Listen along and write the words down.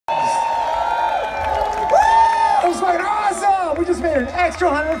was fucking awesome! We just made an extra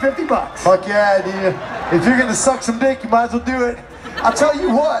 $150. Fuck yeah, dude. If you're gonna suck some dick, you might as well do it. I'll tell you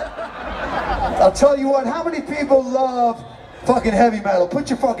what, how many people love fucking heavy metal? Put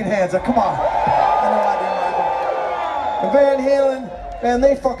your fucking hands up, come on. I know I do, Michael. And Van Halen, man,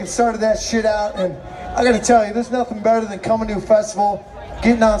 they fucking started that shit out, and I gotta tell you, there's nothing better than coming to a festival,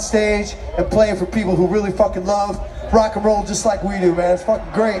 getting on stage, and playing for people who really fucking love rock and roll just like we do, man. It's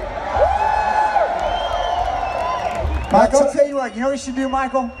fucking great. Michael, I'll tell you what, you know what you should do,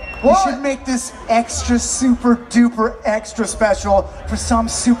 Michael? What? You should make this extra super duper extra special for some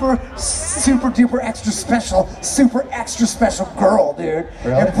super duper extra special girl, dude.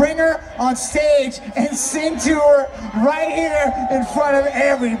 Really? And bring her on stage and sing to her right here in front of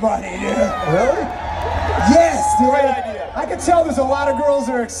everybody, dude. Really? Yes, dude. Great idea. I can tell there's a lot of girls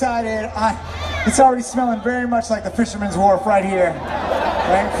that are excited. It's already smelling very much like the Fisherman's Wharf right here.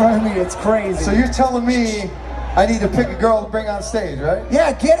 Right in front of me, it's crazy. So you're telling me I need to pick a girl to bring on stage, right?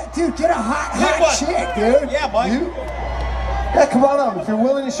 Yeah, get a hot chick, dude. Yeah, Mike. You? Yeah, come on up. If you're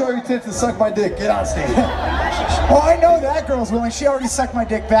willing to show your tits and suck my dick, get on stage. Oh, I know that girl's willing. She already sucked my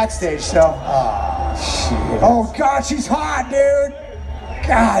dick backstage, so. Ah, shit. Oh, God, she's hot, dude.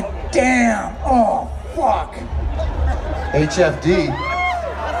 God damn. Oh, fuck. HFD.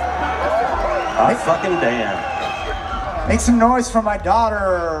 Oh, fucking damn. Make some noise for my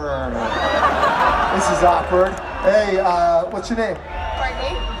daughter. This is awkward. Hey, what's your name?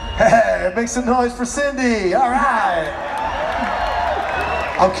 Courtney. Hey, make some noise for Cindy. All right.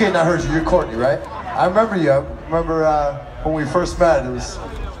 I'm kidding, I heard you. You're Courtney, right? I remember you. I remember when we first met. It was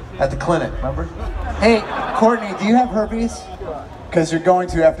at the clinic, remember? Hey, Courtney, do you have herpes? Because you're going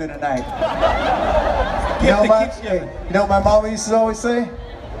to after tonight. You know what my mama used to always say?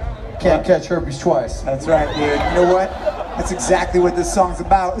 Can't catch herpes twice. That's right, dude. You know what? That's exactly what this song's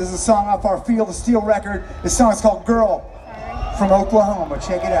about. This is a song off our Field of Steel record. This song is called Girl from Oklahoma.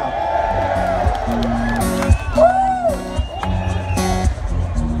 Check it out.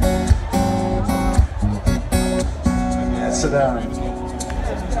 Yeah, sit down.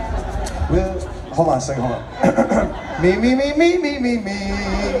 Well, hold on a second, hold on. Me.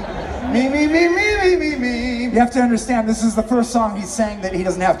 You have to understand, this is the first song he's sang that he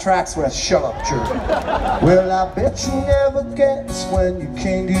doesn't have tracks with. Shut up, jerk. Well, I bet you never guess when you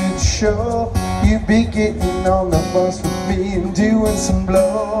came to the show. You'd be getting on the bus with me and doing some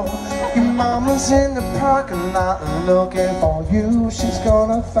blow. Your mama's in the parking lot looking for you. She's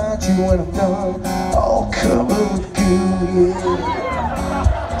gonna find you when I'm done, all covered with goo,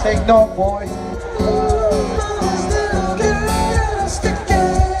 yeah. Take note, boy.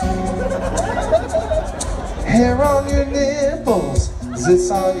 Hair on your nipples,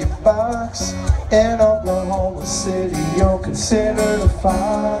 zits on your box. In Oklahoma City, you're considered a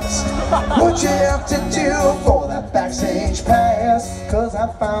fox. What you have to do for that backstage pass? Cause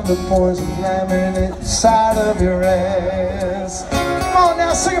I found the poison ramming inside of your ass. Come on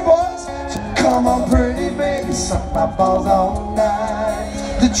now, sing it, boys. So come on, pretty baby, suck my balls all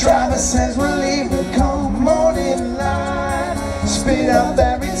night. The driver says we're leaving, come on in line. Speed up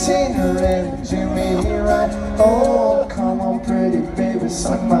that retainer and do me right. Oh, come on, pretty baby,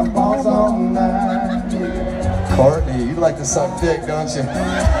 suck my balls all night. Yeah. Courtney, you like to suck dick, don't you?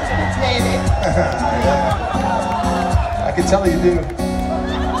 Maybe. I can tell you do.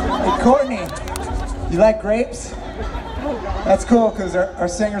 Hey, Courtney, you like grapes? That's cool, because our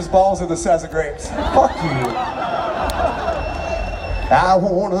singer's balls are the size of grapes. Fuck you. I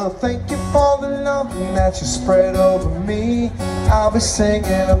wanna thank you for the love that you spread over me. I'll be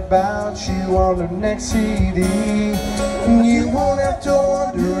singing about you on the next CD. You won't have to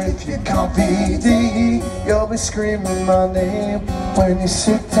wonder if you can't PD. You'll be screaming my name when you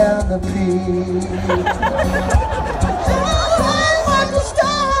sit down to pee.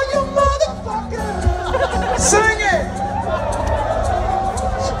 Sing it!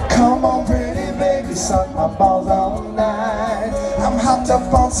 Come on, pretty baby, suck my balls all night. I'm hopped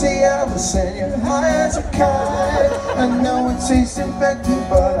up on Cialis and you're high as a kite. I know it tastes infected,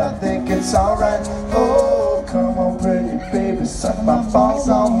 but I think it's alright. Oh, come on, pretty baby, suck my balls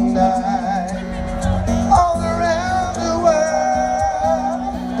all night. All around the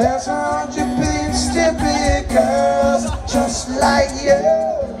world, there's 100 billion stupid girls just like you.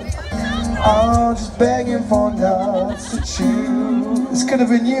 I'm just begging for nuts to chew. This could have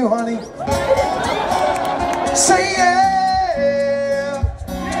been you, honey. Say yeah.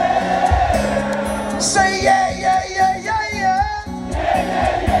 Say yeah, yeah, yeah, yeah,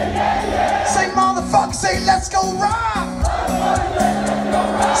 yeah. Say motherfucker, say let's go rock.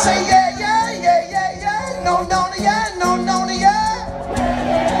 Say yeah, yeah, yeah, yeah, yeah. No, no, yeah, no, no, yeah.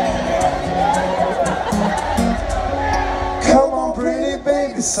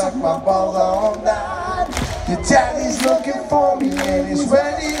 baby, suck my balls all night. Your daddy's looking for me and he's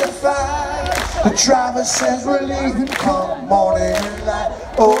ready to fight. The driver says we're leaving come morning and night.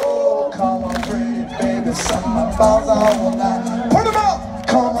 Oh, come on pretty baby, suck my balls all night. Put 'em up!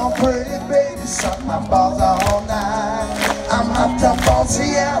 Come on pretty baby, suck my balls all night. I'm hopped up on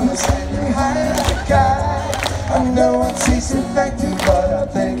Cialis and you're high like a guy. I know it tastes effective, but I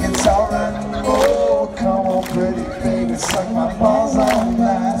think it's alright. Oh, come on pretty baby, suck my balls all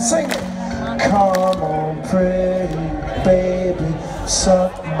night. Sing it! Come on pretty baby,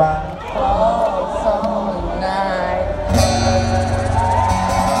 suck my balls all night.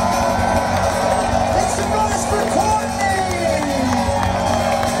 Make some noise for Courtney!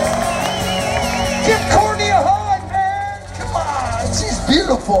 Give Courtney a hug, man! Come on, she's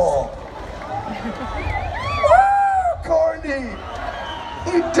beautiful! Courtney!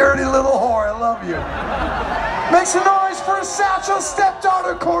 You dirty little whore, I love you. Make some noise for Satchel's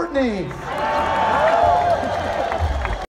stepdaughter, Courtney!